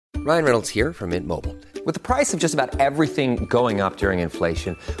Ryan Reynolds here from Mint Mobile. With the price of just about everything going up during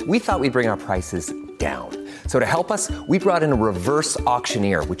inflation, we thought we'd bring our prices down. So to help us, we brought in a reverse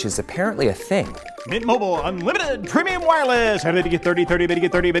auctioneer, which is apparently a thing. Mint Mobile Unlimited Premium Wireless. How to get 30, 30, bit to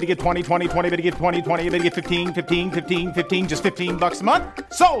get 30, bit to get 20, 20, 20, bit to get 20, 20, bit to get 15, 15, 15, 15, just $15 a month?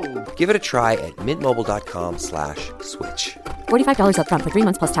 Sold! Give it a try at mintmobile.com/switch. $45 up front for 3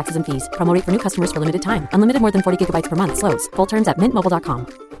 months plus taxes and fees. Promo rate for new customers for limited time. Unlimited more than 40 gigabytes per month. Slows full terms at mintmobile.com.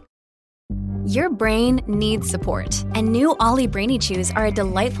 Your brain needs support, and new Ollie Brainy Chews are a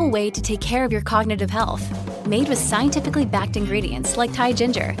delightful way to take care of your cognitive health. Made with scientifically backed ingredients like Thai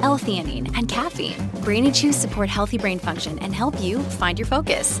ginger, L-theanine, and caffeine, Brainy Chews support healthy brain function and help you find your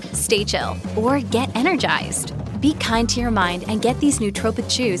focus, stay chill, or get energized. Be kind to your mind and get these nootropic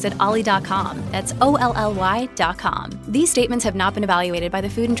chews at ollie.com. That's OLLY.com. These statements have not been evaluated by the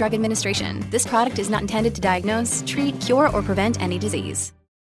Food and Drug Administration. This product is not intended to diagnose, treat, cure, or prevent any disease.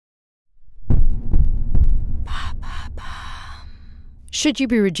 Should you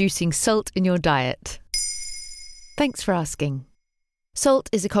be reducing salt in your diet? Thanks for asking. Salt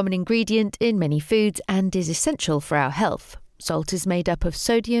is a common ingredient in many foods and is essential for our health. Salt is made up of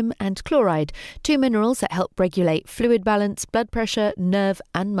sodium and chloride, two minerals that help regulate fluid balance, blood pressure, nerve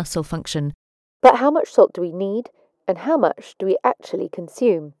and muscle function. But how much salt do we need, and how much do we actually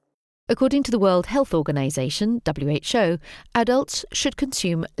consume? According to the World Health Organization, WHO, adults should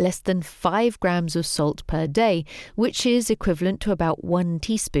consume less than 5 grams of salt per day, which is equivalent to about 1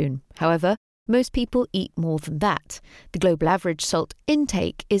 teaspoon. However, most people eat more than that. The global average salt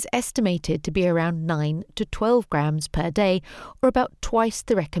intake is estimated to be around 9 to 12 grams per day, or about twice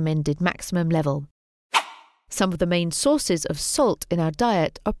the recommended maximum level. Some of the main sources of salt in our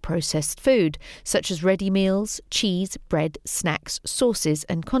diet are processed food, such as ready meals, cheese, bread, snacks, sauces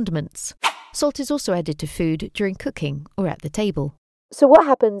and condiments. Salt is also added to food during cooking or at the table. So what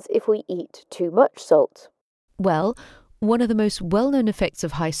happens if we eat too much salt? Well, one of the most well-known effects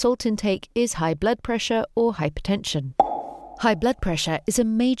of high salt intake is high blood pressure or hypertension. High blood pressure is a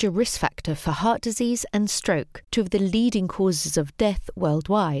major risk factor for heart disease and stroke, two of the leading causes of death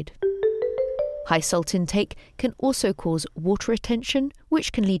worldwide. High salt intake can also cause water retention,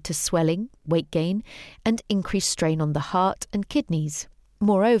 which can lead to swelling, weight gain, and increased strain on the heart and kidneys.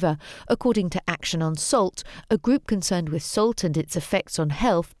 Moreover, according to Action on Salt, a group concerned with salt and its effects on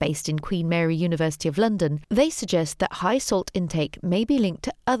health based in Queen Mary University of London, they suggest that high salt intake may be linked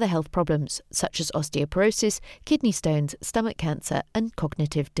to other health problems such as osteoporosis, kidney stones, stomach cancer, and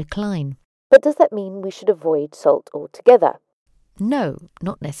cognitive decline. But does that mean we should avoid salt altogether? No,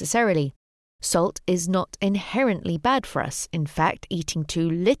 not necessarily. Salt is not inherently bad for us. In fact, eating too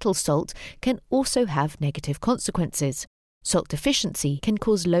little salt can also have negative consequences. Salt deficiency can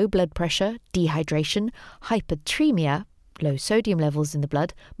cause low blood pressure, dehydration, hyperthermia, low sodium levels in the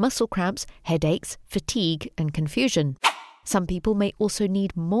blood, muscle cramps, headaches, fatigue, and confusion. Some people may also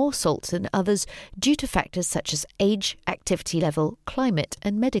need more salt than others due to factors such as age, activity level, climate,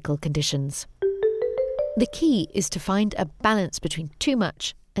 and medical conditions. The key is to find a balance between too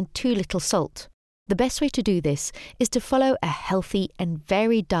much and too little salt. The best way to do this is to follow a healthy and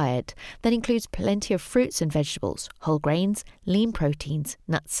varied diet that includes plenty of fruits and vegetables, whole grains, lean proteins,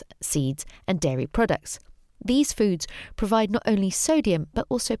 nuts, seeds, and dairy products. These foods provide not only sodium but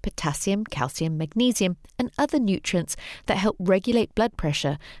also potassium, calcium, magnesium, and other nutrients that help regulate blood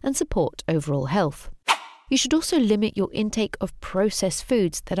pressure and support overall health. You should also limit your intake of processed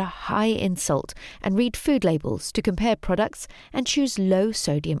foods that are high in salt and read food labels to compare products and choose low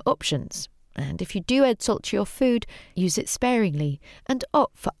sodium options. And if you do add salt to your food, use it sparingly and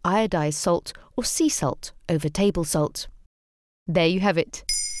opt for iodized salt or sea salt over table salt. There you have it.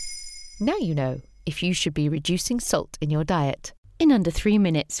 Now you know if you should be reducing salt in your diet. In under 3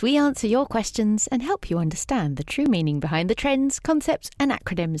 minutes, we answer your questions and help you understand the true meaning behind the trends, concepts, and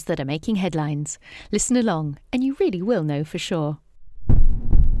acronyms that are making headlines. Listen along, and you really will know for sure.